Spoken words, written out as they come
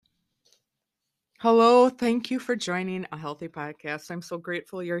Hello, thank you for joining a healthy podcast. I'm so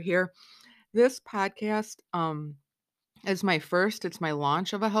grateful you're here. This podcast is my first, it's my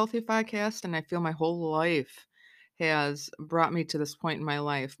launch of a healthy podcast, and I feel my whole life has brought me to this point in my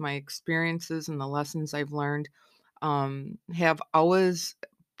life. My experiences and the lessons I've learned have always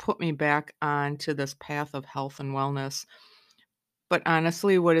put me back onto this path of health and wellness. But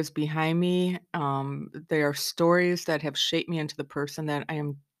honestly, what is behind me, they are stories that have shaped me into the person that I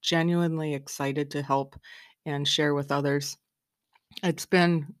am genuinely excited to help and share with others. It's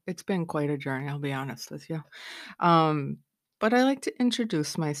been quite a journey, I'll be honest with you. Um, but I like to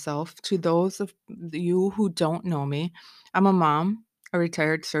introduce myself to those of you who don't know me. I'm a mom, a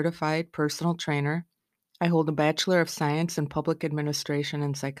retired certified personal trainer. I hold a Bachelor of Science in Public Administration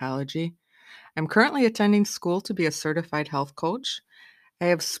and Psychology. I'm currently attending school to be a certified health coach. I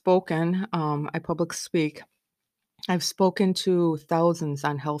have spoken, I public speak. I've spoken to thousands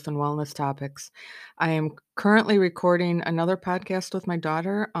on health and wellness topics. I am currently recording another podcast with my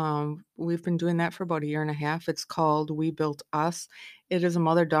daughter. We've been doing that for about a year and a half. It's called We Built Us. It is a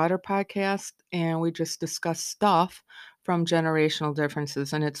mother daughter podcast, and we just discuss stuff from generational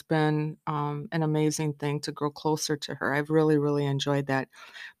differences. And it's been an amazing thing to grow closer to her. I've really, really enjoyed that.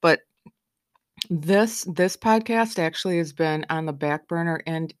 But this podcast actually has been on the back burner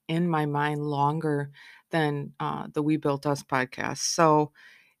and in my mind longer than, the We Built Us podcast, so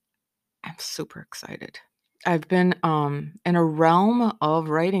I'm super excited. I've been, in a realm of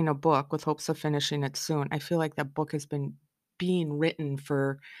writing a book with hopes of finishing it soon. I feel like that book has been being written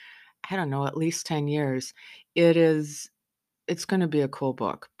for, I don't know, at least 10 years. It is it's gonna be a cool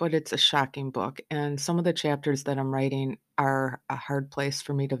book, but it's a shocking book, and some of the chapters that I'm writing are a hard place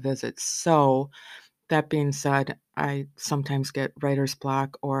for me to visit, so that being said, I sometimes get writer's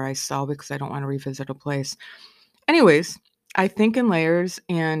block or I stall because I don't want to revisit a place. Anyways, I think in layers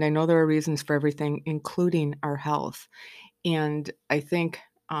and I know there are reasons for everything, including our health. And I think,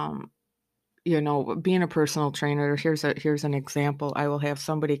 being a personal trainer, here's an example. I will have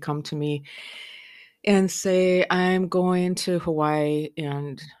somebody come to me and say, I'm going to Hawaii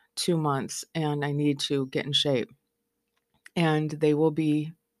in 2 months and I need to get in shape. And they will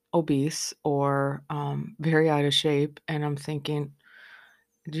be obese or very out of shape. And I'm thinking,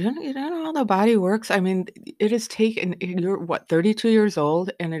 do you know how the body works? I mean, it has taken, you're what, 32 years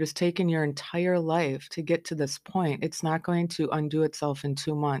old, and it has taken your entire life to get to this point. It's not going to undo itself in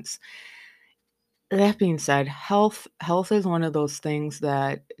 2 months. That being said, health is one of those things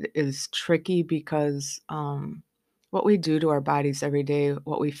that is tricky because what we do to our bodies every day,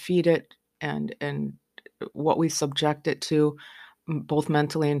 what we feed it, and what we subject it to, both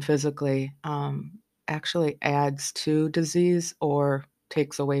mentally and physically, actually adds to disease or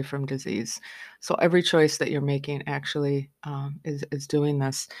takes away from disease. So every choice that you're making actually is doing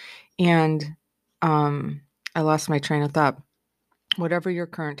this. And um, I lost my train of thought. Whatever your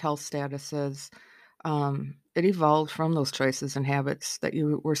current health status is, it evolved from those choices and habits that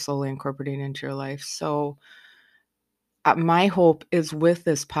you were slowly incorporating into your life. So my hope is with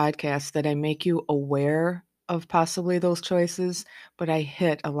this podcast that I make you aware of possibly those choices, but I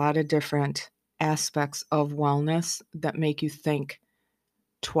hit a lot of different aspects of wellness that make you think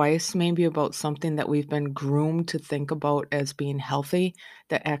twice maybe about something that we've been groomed to think about as being healthy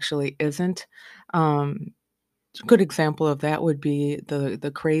that actually isn't. Um, a good example of that would be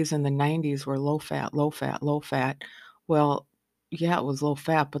the craze in the 90s where low fat, low fat, low fat. Well, yeah, it was low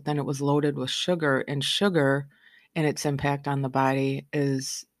fat, but then it was loaded with sugar, and sugar and its impact on the body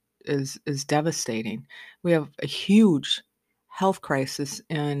is devastating. We have a huge health crisis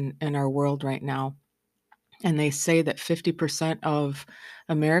in our world right now, and they say that 50% of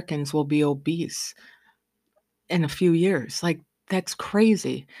Americans will be obese in a few years. Like, that's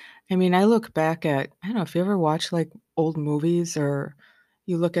crazy. I mean, I look back at, I don't know if you ever watch like old movies or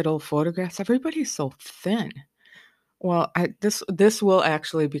you look at old photographs, everybody's so thin. Well, this will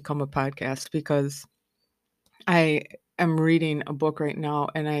actually become a podcast because I am reading a book right now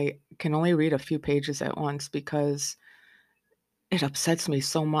and I can only read a few pages at once because it upsets me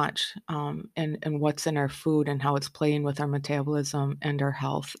so much, and what's in our food and how it's playing with our metabolism and our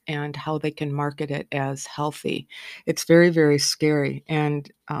health and how they can market it as healthy. It's very, very scary,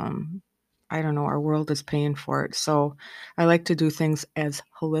 and, I don't know, our world is paying for it, so I like to do things as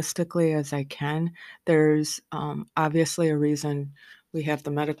holistically as I can. There's, obviously a reason we have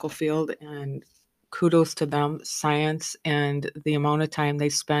the medical field, and kudos to them, science and the amount of time they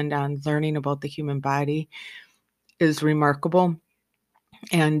spend on learning about the human body is remarkable,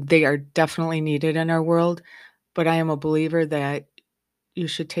 and they are definitely needed in our world, but I am a believer that you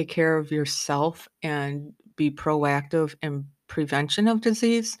should take care of yourself and be proactive in prevention of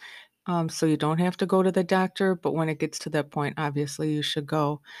disease so you don't have to go to the doctor, but when it gets to that point, obviously you should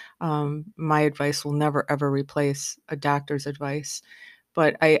go. My advice will never ever replace a doctor's advice,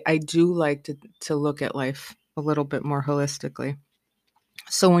 but I do like to look at life a little bit more holistically.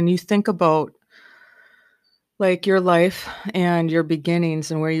 So when you think about like your life and your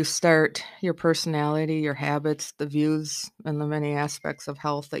beginnings and where you start, your personality, your habits, the views and the many aspects of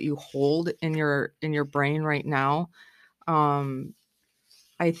health that you hold in your brain right now, um,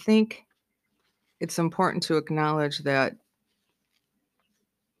 I think it's important to acknowledge that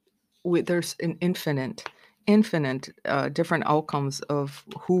there's an infinite different outcomes of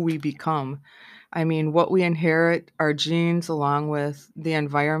who we become. I mean, what we inherit, our genes, along with the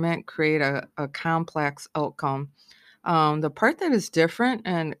environment, create a complex outcome. The part that is different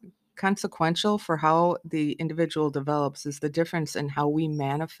and consequential for how the individual develops is the difference in how we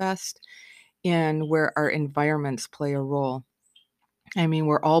manifest and where our environments play a role. I mean,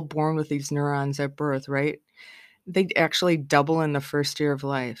 we're all born with these neurons at birth, right? They actually double in the first year of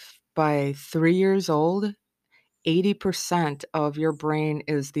life. By 3 years old, 80% of your brain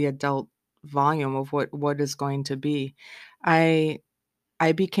is the adult volume of what is going to be. I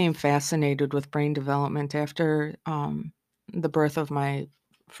I became fascinated with brain development after, the birth of my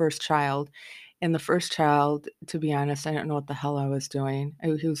first child, and the first child, to be honest, I didn't know what the hell I was doing.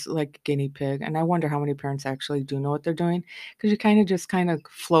 He was like a guinea pig, and I wonder how many parents actually do know what they're doing, because you kinda just kinda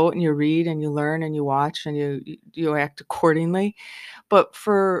float and you read and you learn and you watch and you act accordingly. But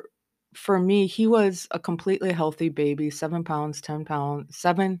for me, he was a completely healthy baby, 7 pounds, 10 pounds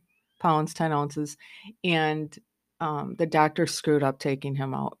 7 pounds, 10 ounces, and, the doctor screwed up taking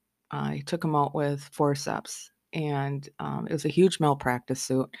him out. He took him out with forceps, and, it was a huge malpractice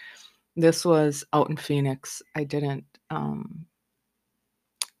suit. This was out in Phoenix. I didn't,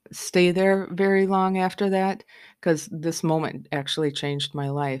 stay there very long after that because this moment actually changed my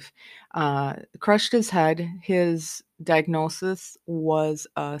life. Crushed his head. His diagnosis was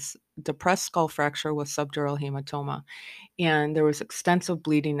a depressed skull fracture with subdural hematoma, and there was extensive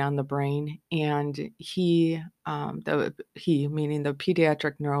bleeding on the brain. And he meaning the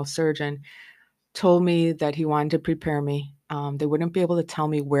pediatric neurosurgeon, told me that he wanted to prepare me. They wouldn't be able to tell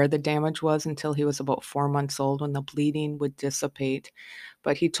me where the damage was until he was about 4 months old when the bleeding would dissipate.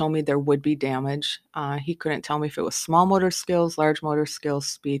 But he told me there would be damage. He couldn't tell me if it was small motor skills, large motor skills,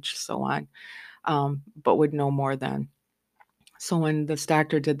 speech, so on, but would know more then. So when this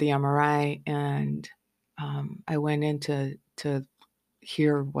doctor did the MRI and I went in to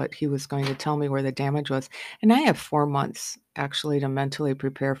hear what he was going to tell me where the damage was, and I have 4 months actually to mentally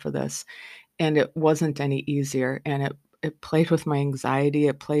prepare for this, and it wasn't any easier, and it played with my anxiety,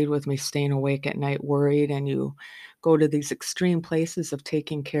 it played with me staying awake at night worried, and you go to these extreme places of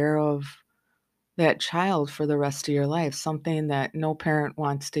taking care of that child for the rest of your life, something that no parent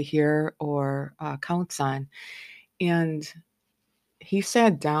wants to hear or, counts on, and he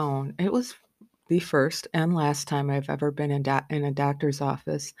sat down. It was the first and last time I've ever been in a doctor's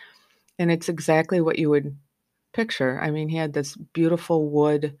office, and it's exactly what you would picture. I mean, he had this beautiful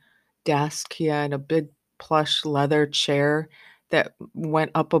wood desk. He had a big plush leather chair that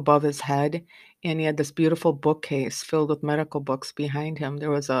went up above his head, and he had this beautiful bookcase filled with medical books behind him. There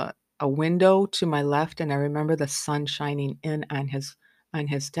was a window to my left, and I remember the sun shining in on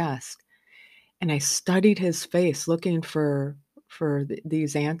his desk. And I studied his face looking for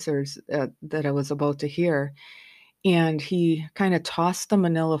these answers that I was about to hear, and he kinda tossed the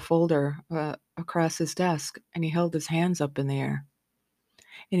manila folder, across his desk, and he held his hands up in the air,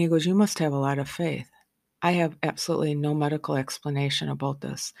 and he goes, "You must have a lot of faith. I have absolutely no medical explanation about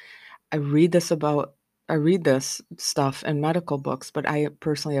this. I read this stuff in medical books, but I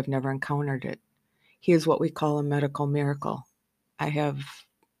personally have never encountered it. He is what we call a medical miracle. I have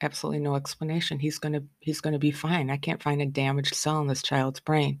absolutely no explanation. He's gonna be fine. I can't find a damaged cell in this child's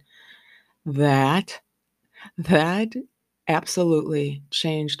brain." That That absolutely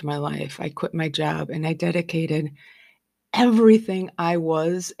changed my life. I quit my job and I dedicated everything I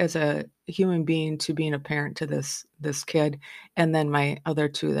was as a human being to being a parent to this kid and then my other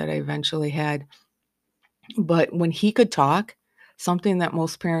 2 that I eventually had. But when he could talk, something that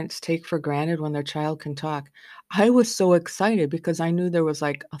most parents take for granted when their child can talk, I was so excited because I knew there was,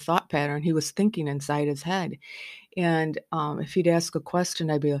 like, a thought pattern he was thinking inside his head. And, if he'd ask a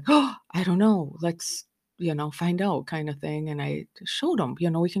question, I'd be like, "Oh, I don't know. Let's, find out," kinda thing, and I showed him,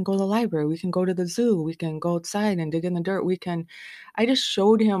 "We can go to the library, we can go to the zoo, we can go outside and dig in the dirt, we can." I just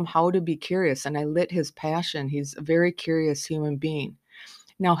showed him how to be curious, and I lit his passion. He's a very curious human being.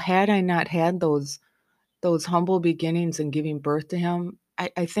 Now, had I not had those humble beginnings in giving birth to him,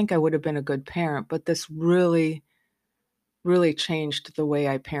 I think I would have been a good parent, but this really really changed the way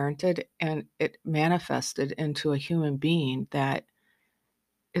I parented, and it manifested into a human being that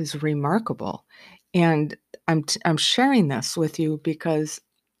is remarkable. And I'm sharing this with you because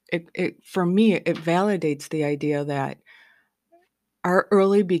it for me, it validates the idea that our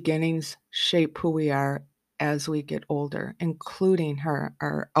early beginnings shape who we are as we get older, including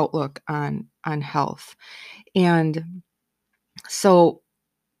our outlook on health. And so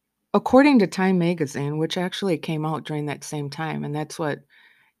according to Time Magazine, which actually came out during that same time, and that's what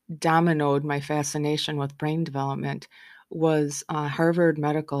dominoed my fascination with brain development, was Harvard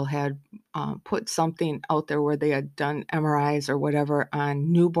Medical had put something out there where they had done MRIs or whatever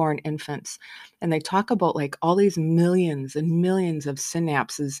on newborn infants. And they talk about like all these millions and millions of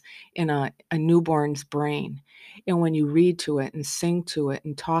synapses in a newborn's brain. And when you read to it and sing to it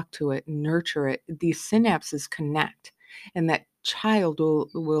and talk to it and nurture it, these synapses connect. And that child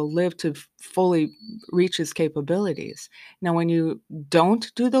will live to fully reach his capabilities. Now, when you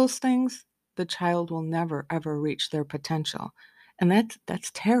don't do those things, the child will never ever reach their potential. And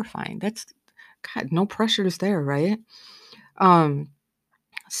that's terrifying. That's God, no pressures there, right? Um,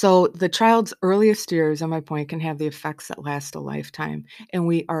 so the child's earliest years, at my point, can have the effects that last a lifetime. And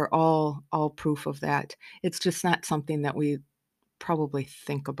we are all proof of that. It's just not something that we probably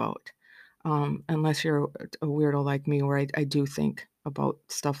think about. Unless you're a weirdo like me, where I do think about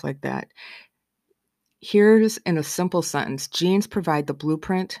stuff like that. Here's in a simple sentence: genes provide the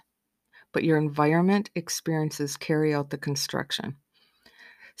blueprint, but your environment experiences carry out the construction.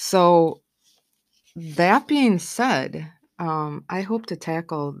 So, that being said, I hope to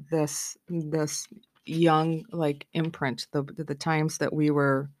tackle this young like imprint, the times that we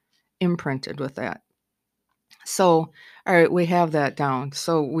were imprinted with that. So, all right, we have that down.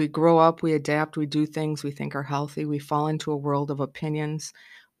 So we grow up, we adapt, we do things we think are healthy. We fall into a world of opinions,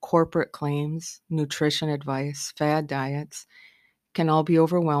 corporate claims, nutrition advice, fad diets can all be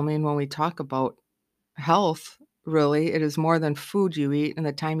overwhelming when we talk about health. Really, it is more than food you eat and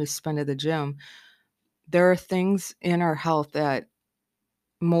the time you spend at the gym. There are things in our health that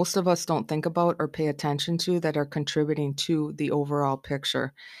most of us don't think about or pay attention to that are contributing to the overall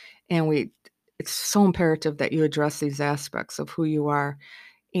picture. And it's so imperative that you address these aspects of who you are.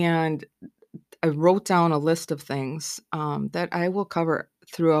 And I wrote down a list of things that I will cover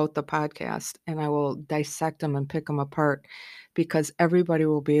throughout the podcast, and I will dissect them and pick them apart because everybody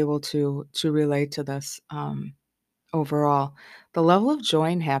will be able to relate to this. Overall, the level of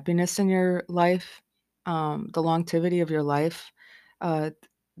joy and happiness in your life, the longevity of your life, uh,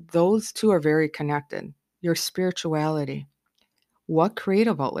 those two are very connected. Your spirituality, what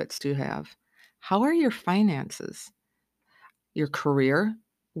creative outlets do you have? How are your finances? Your career?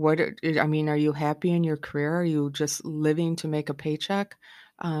 I mean, are you happy in your career? Are you just living to make a paycheck?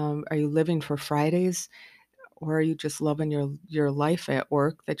 Are you living for Fridays, or are you just loving your life at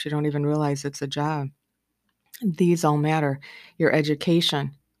work that you don't even realize it's a job? These all matter. Your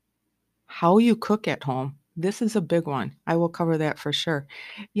education, how you cook at home. This is a big one. I will cover that for sure.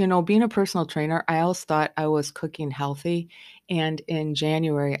 Being a personal trainer, I always thought I was cooking healthy. And in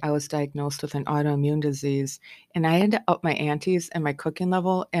January, I was diagnosed with an autoimmune disease. And I had to up my antes and my cooking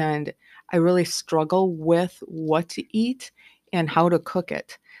level. And I really struggle with what to eat and how to cook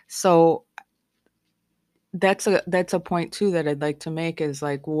it. So that's a point too that I'd like to make is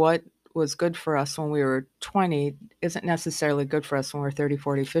like what was good for us when we were 20 isn't necessarily good for us when we're 30,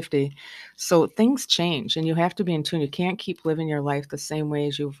 40, 50. So things change and you have to be in tune. You can't keep living your life the same way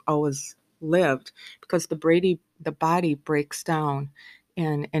as you've always lived because the body breaks down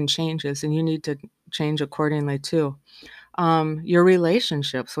and changes, and you need to change accordingly too. Your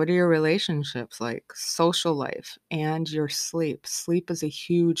relationships, what are your relationships like? Social life and your sleep. Sleep is a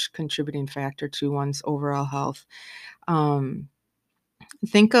huge contributing factor to one's overall health. Um,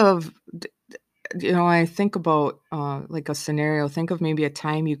 think of, I think about like a scenario, think of maybe a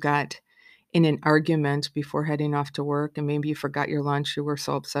time you got in an argument before heading off to work, and maybe you forgot your lunch. You were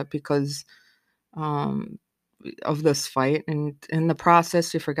so upset because um, of this fight. And in the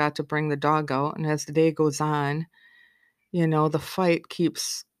process, you forgot to bring the dog out. And as the day goes on, the fight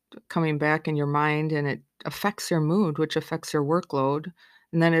keeps coming back in your mind, and it affects your mood, which affects your workload.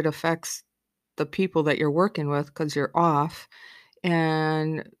 And then it affects the people that you're working with because you're off,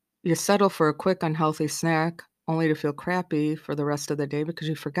 and you settle for a quick, unhealthy snack only to feel crappy for the rest of the day because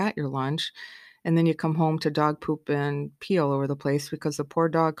you forgot your lunch. And then you come home to dog poop and pee all over the place because the poor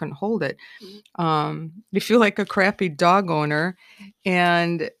dog couldn't hold it. You feel like a crappy dog owner,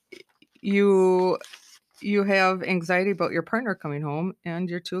 and you you have anxiety about your partner coming home and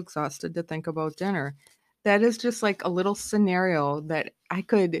you're too exhausted to think about dinner. That is just like a little scenario that I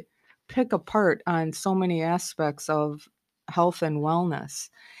could pick apart on so many aspects of health and wellness.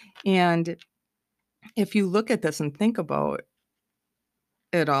 And if you look at this and think about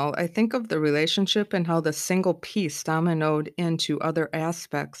it all, I think of the relationship and how the single piece dominoed into other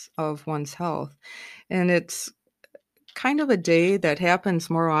aspects of one's health. And it's kind of a day that happens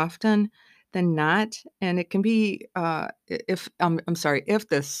more often than not. And it can be, if I'm sorry, if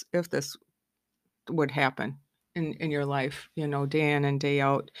this would happen in your life, day in and day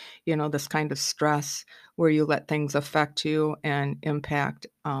out, this kind of stress where you let things affect you and impact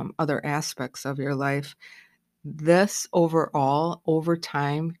other aspects of your life. This overall, over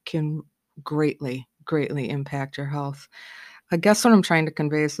time, can greatly, greatly impact your health. I guess what I'm trying to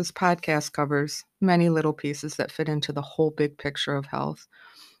convey is this podcast covers many little pieces that fit into the whole big picture of health.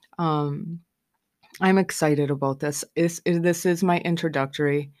 Um, I'm excited about this. This is my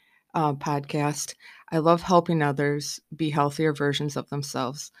introductory podcast. I love helping others be healthier versions of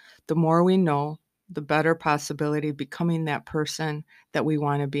themselves. The more we know, the better possibility of becoming that person that we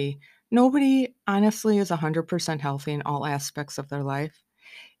want to be. Nobody, honestly, is 100% healthy in all aspects of their life.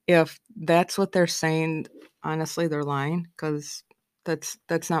 If that's what they're saying, honestly, they're lying because that's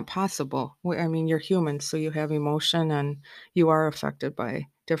not possible. I mean, you're human, so you have emotion and you are affected by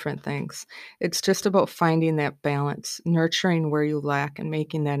different things. It's just about finding that balance, nurturing where you lack, and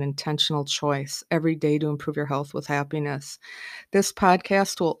making that intentional choice every day to improve your health with happiness. This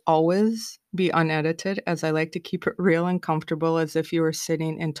podcast will always be unedited, as I like to keep it real and comfortable, as if you were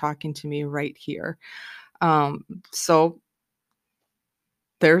sitting and talking to me right here. So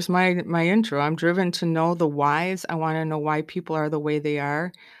there's my intro. I'm driven to know the whys. I wanna know why people are the way they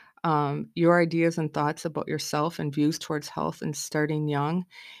are. Your ideas and thoughts about yourself and views towards health and starting young.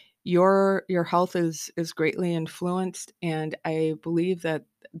 Your health is greatly influenced, and I believe that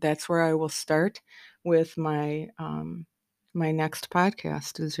that's where I will start with my next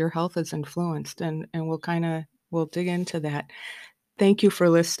podcast is your health is influenced, and we'll dig into that. Thank you for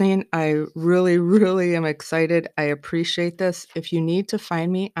listening. I really, really am excited. I appreciate this. If you need to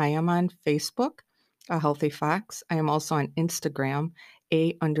find me, I am on Facebook, a Healthy Fox. I am also on Instagram,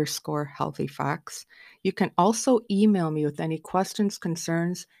 _Healthy Fox. You can also email me with any questions,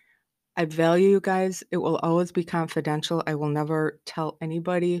 concerns. I value you guys. It will always be confidential. I will never tell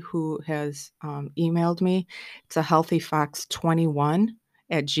anybody who has emailed me. It's a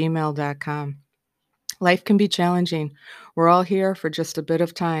healthyfox21@gmail.com. Life can be challenging. We're all here for just a bit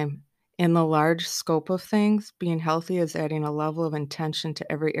of time. In the large scope of things, being healthy is adding a level of intention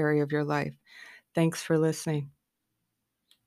to every area of your life. Thanks for listening.